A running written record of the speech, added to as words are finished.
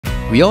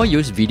We all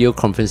use video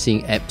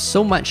conferencing apps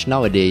so much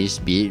nowadays,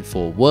 be it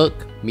for work,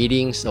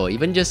 meetings, or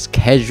even just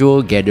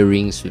casual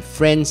gatherings with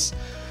friends,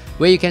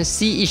 where you can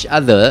see each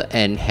other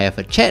and have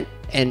a chat,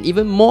 and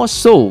even more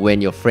so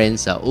when your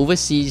friends are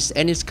overseas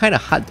and it's kind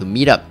of hard to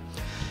meet up.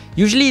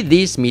 Usually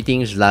these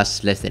meetings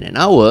last less than an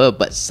hour,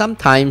 but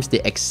sometimes they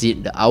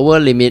exceed the hour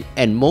limit,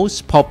 and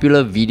most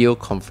popular video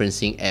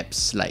conferencing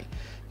apps like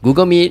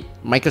Google Meet,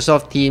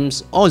 Microsoft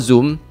Teams, or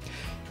Zoom,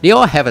 they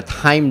all have a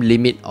time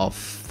limit of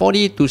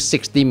 40 to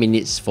 60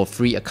 minutes for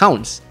free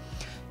accounts.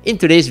 In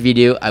today's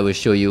video, I will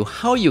show you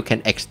how you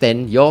can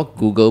extend your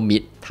Google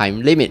Meet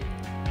time limit.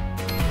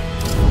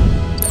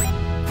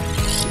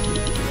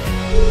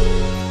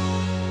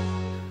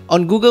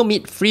 On Google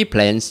Meet free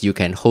plans, you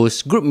can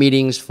host group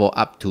meetings for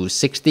up to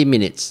 60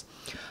 minutes.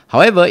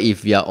 However,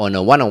 if you are on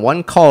a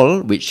one-on-one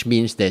call, which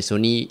means there's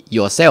only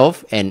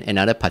yourself and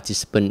another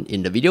participant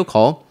in the video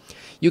call,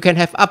 you can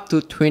have up to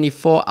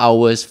 24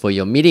 hours for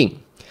your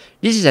meeting.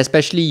 This is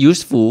especially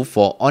useful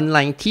for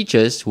online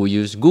teachers who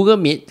use Google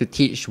Meet to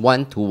teach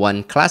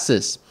one-to-one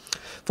classes.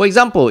 For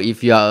example,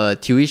 if you are a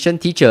tuition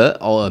teacher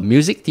or a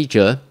music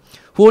teacher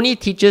who only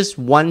teaches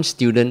one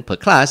student per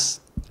class,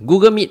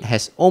 Google Meet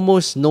has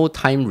almost no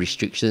time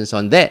restrictions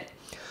on that.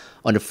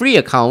 On the free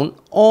account,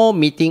 all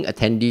meeting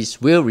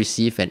attendees will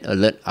receive an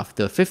alert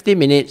after 50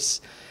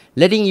 minutes,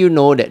 letting you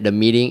know that the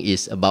meeting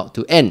is about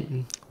to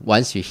end.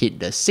 Once you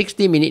hit the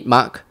 60-minute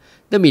mark,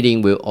 the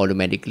meeting will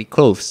automatically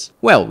close.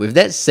 Well, with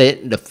that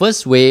said, the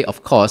first way,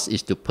 of course,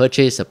 is to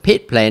purchase a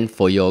paid plan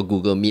for your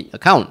Google Meet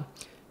account.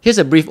 Here's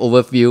a brief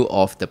overview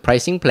of the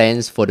pricing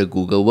plans for the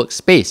Google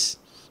Workspace.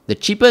 The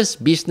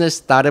cheapest business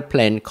starter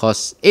plan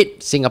costs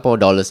 8 Singapore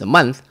dollars a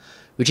month,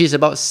 which is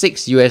about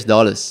 $6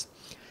 US.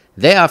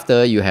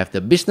 Thereafter, you have the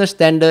Business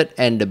Standard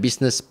and the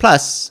Business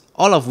Plus,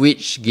 all of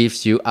which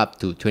gives you up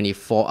to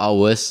 24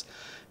 hours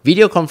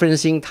video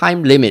conferencing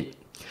time limit.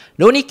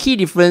 The only key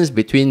difference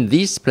between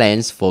these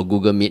plans for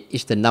Google Meet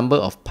is the number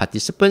of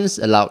participants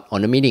allowed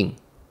on a meeting.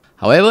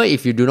 However,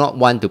 if you do not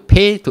want to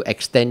pay to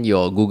extend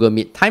your Google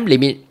Meet time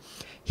limit,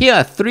 here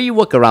are 3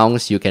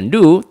 workarounds you can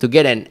do to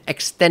get an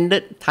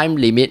extended time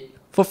limit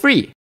for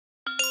free.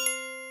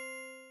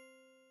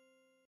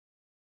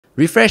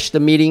 Refresh the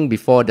meeting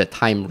before the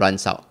time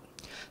runs out.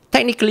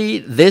 Technically,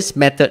 this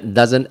method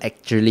doesn't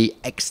actually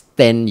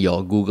extend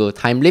your Google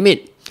time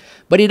limit,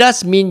 but it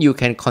does mean you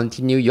can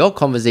continue your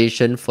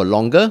conversation for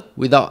longer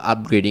without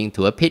upgrading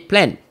to a paid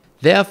plan.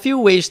 There are a few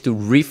ways to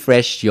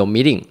refresh your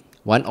meeting.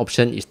 One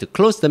option is to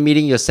close the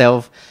meeting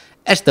yourself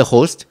as the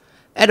host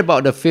at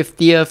about the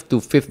 50th to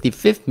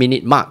 55th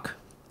minute mark.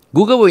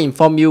 Google will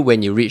inform you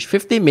when you reach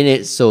 50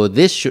 minutes, so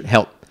this should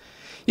help.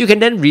 You can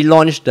then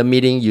relaunch the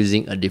meeting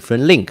using a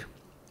different link.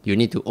 You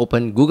need to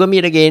open Google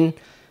Meet again,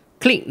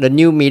 click the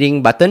new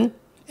meeting button,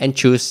 and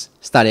choose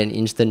Start an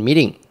Instant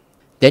Meeting.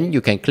 Then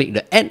you can click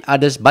the Add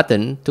Others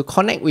button to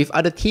connect with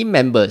other team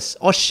members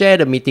or share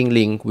the meeting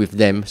link with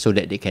them so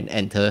that they can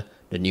enter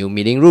the new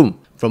meeting room.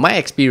 From my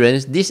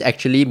experience, this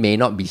actually may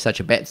not be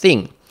such a bad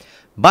thing.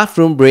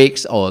 Bathroom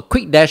breaks or a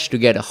quick dash to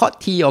get a hot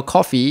tea or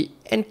coffee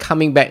and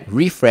coming back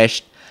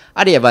refreshed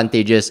are the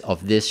advantages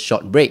of this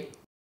short break.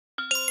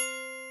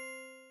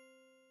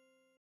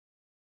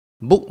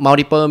 Book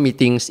multiple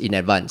meetings in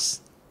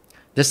advance.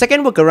 The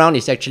second workaround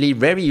is actually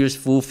very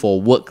useful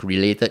for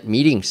work-related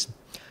meetings.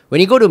 When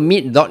you go to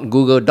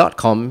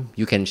meet.google.com,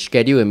 you can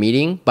schedule a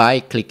meeting by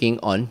clicking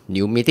on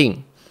New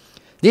Meeting.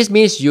 This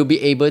means you'll be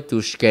able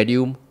to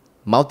schedule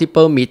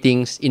multiple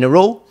meetings in a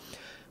row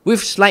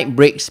with slight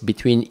breaks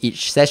between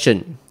each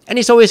session. And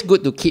it's always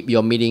good to keep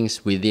your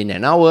meetings within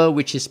an hour,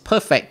 which is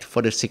perfect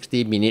for the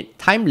 60-minute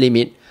time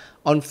limit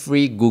on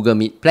free Google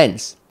Meet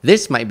plans.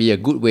 This might be a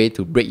good way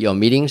to break your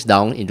meetings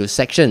down into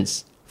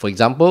sections. For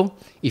example,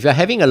 if you're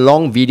having a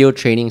long video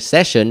training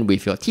session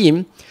with your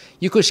team,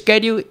 you could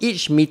schedule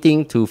each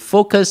meeting to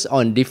focus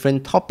on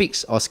different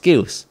topics or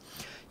skills.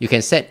 You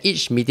can set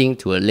each meeting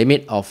to a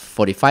limit of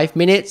 45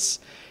 minutes,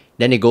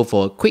 then you go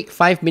for a quick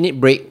 5-minute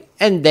break,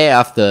 and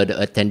thereafter the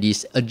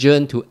attendees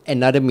adjourn to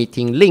another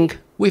meeting link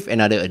with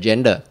another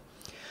agenda.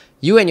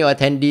 You and your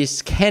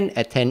attendees can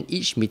attend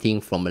each meeting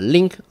from a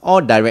link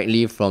or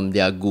directly from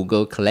their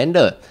Google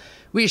Calendar,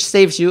 which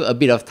saves you a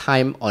bit of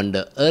time on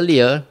the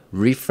earlier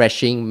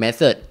refreshing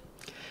method.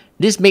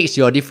 This makes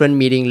your different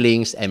meeting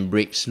links and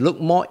breaks look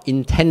more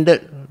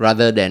intended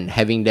rather than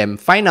having them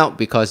find out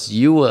because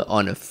you were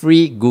on a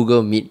free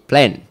Google Meet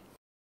plan.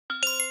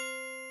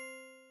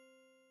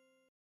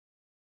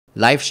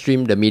 Live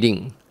stream the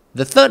meeting.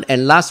 The third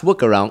and last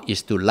workaround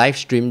is to live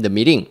stream the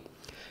meeting.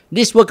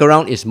 This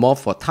workaround is more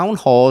for town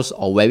halls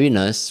or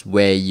webinars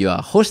where you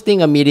are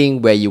hosting a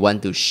meeting where you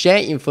want to share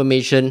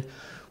information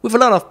with a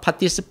lot of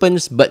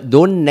participants but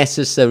don't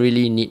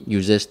necessarily need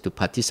users to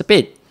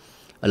participate.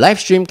 A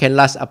live stream can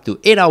last up to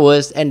 8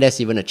 hours, and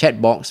there's even a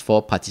chat box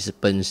for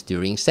participants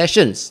during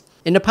sessions.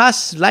 In the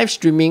past, live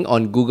streaming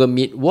on Google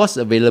Meet was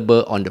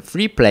available on the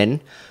free plan,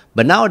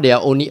 but now they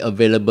are only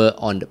available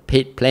on the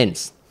paid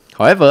plans.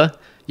 However,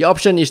 your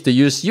option is to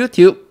use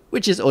YouTube,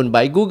 which is owned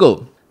by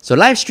Google. So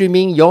live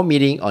streaming your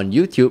meeting on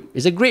YouTube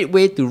is a great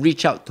way to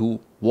reach out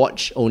to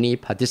watch-only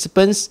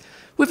participants,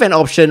 with an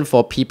option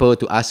for people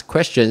to ask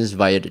questions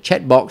via the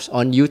chat box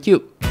on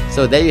YouTube.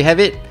 So there you have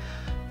it.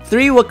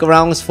 3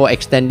 workarounds for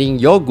extending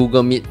your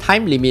Google Meet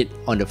time limit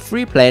on the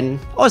free plan,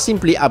 or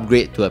simply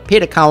upgrade to a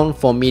paid account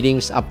for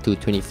meetings up to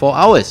 24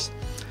 hours.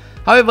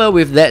 However,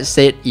 with that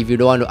said, if you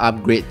don't want to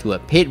upgrade to a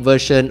paid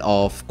version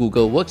of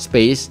Google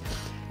Workspace,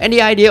 and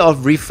the idea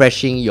of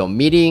refreshing your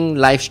meeting,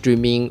 live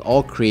streaming,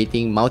 or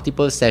creating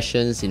multiple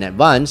sessions in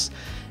advance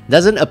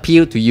doesn't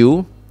appeal to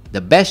you, the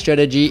best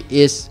strategy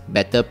is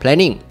better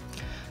planning.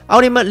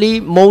 Ultimately,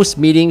 most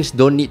meetings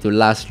don't need to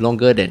last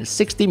longer than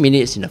 60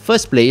 minutes in the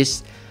first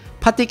place,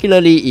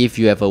 particularly if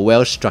you have a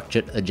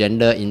well-structured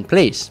agenda in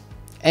place.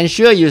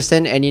 Ensure you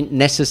send any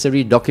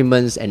necessary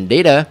documents and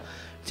data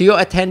to your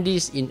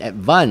attendees in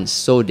advance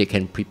so they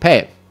can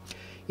prepare.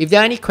 If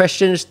there are any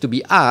questions to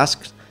be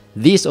asked,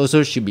 these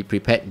also should be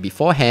prepared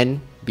beforehand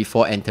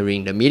before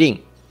entering the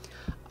meeting.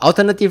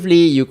 Alternatively,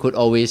 you could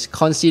always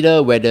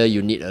consider whether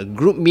you need a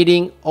group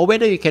meeting or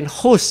whether you can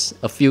host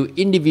a few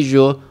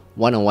individual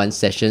one-on-one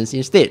sessions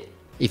instead.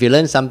 If you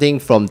learned something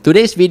from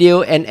today's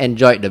video and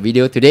enjoyed the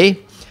video today,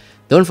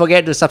 don't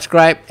forget to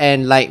subscribe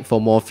and like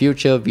for more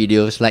future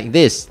videos like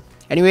this.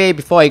 Anyway,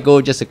 before I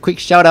go, just a quick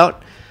shout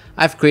out.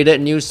 I've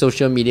created new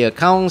social media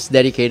accounts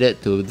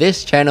dedicated to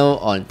this channel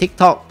on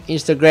TikTok,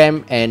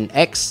 Instagram, and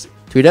X,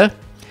 Twitter.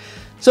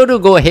 So do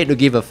go ahead to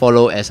give a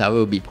follow, as I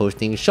will be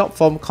posting short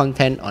form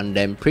content on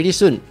them pretty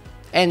soon.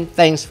 And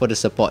thanks for the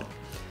support.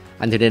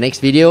 Until the next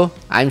video,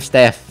 I'm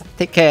Steph.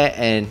 Take care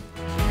and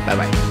bye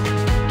bye.